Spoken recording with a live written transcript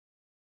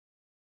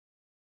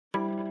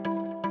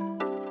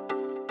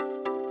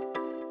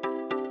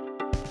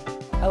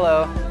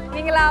Hello.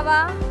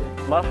 Minglava.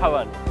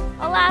 Marhaban.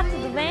 Olá,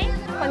 tudo bem?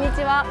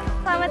 Konnichiwa.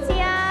 Selamat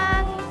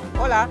siang.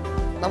 Hola.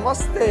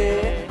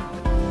 Namaste.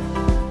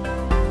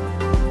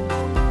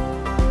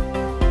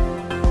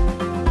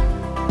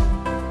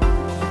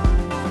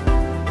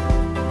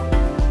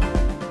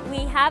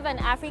 We have an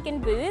African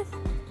booth,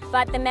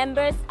 but the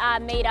members are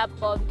made up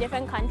of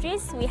different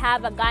countries. We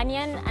have a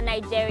Ghanaian, a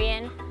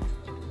Nigerian,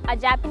 a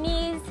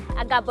Japanese,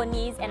 a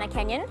Gabonese, and a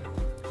Kenyan.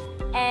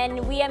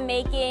 And we are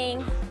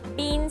making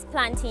beans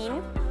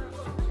plantain,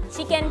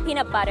 chicken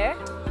peanut butter,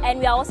 and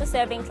we are also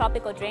serving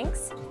tropical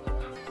drinks.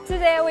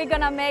 Today we're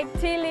gonna make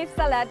tea leaf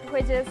salad,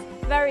 which is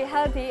very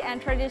healthy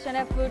and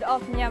traditional food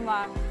of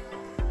Myanmar.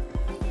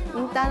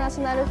 インターナシ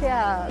ョナルフェ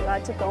アが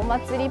ちょっとお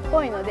祭りっ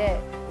ぽいの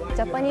で、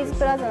ジャパニーズ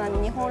プラザなん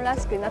で日本ら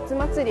しく夏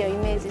祭りをイ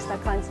メージした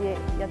感じで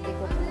やってい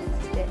こうと思い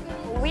まして。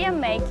We are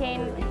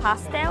making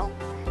pastel.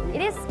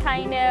 It is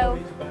kind of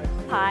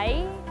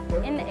pie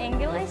in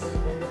English.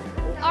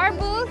 Our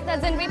booth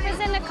doesn't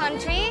represent a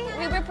country.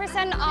 We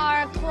represent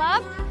our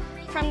club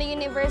from the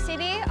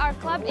university. Our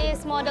club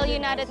is Model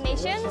United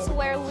Nations,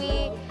 where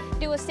we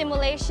do a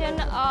simulation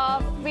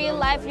of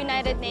real-life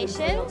United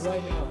Nations.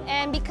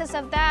 And because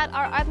of that,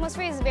 our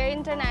atmosphere is very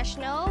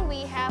international.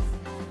 We have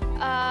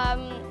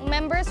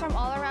members from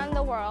all around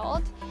the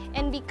world.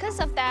 And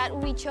because of that,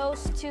 we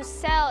chose to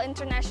sell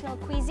international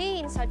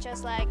cuisine, such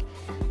as like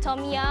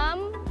tom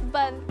yum,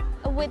 but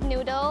with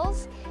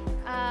noodles,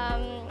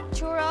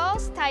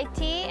 churros, Thai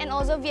tea, and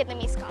also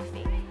Vietnamese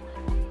coffee.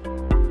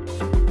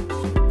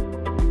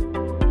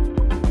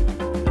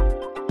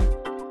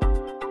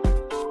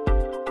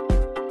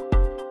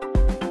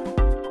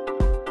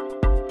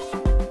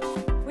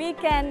 We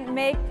can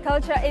make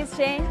cultural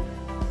exchange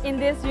in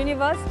this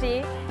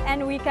university,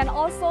 and we can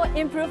also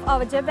improve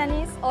our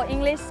Japanese or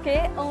English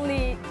skill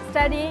only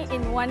studying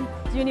in one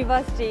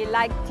university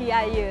like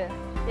TIU.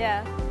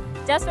 Yeah.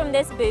 Just from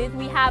this booth,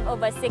 we have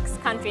over 6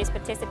 countries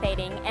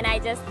participating, and I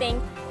just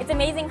think it's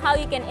amazing how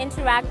you can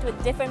interact with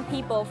different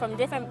people from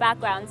different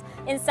backgrounds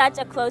in such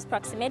a close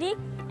proximity,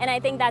 and I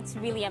think that's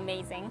really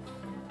amazing.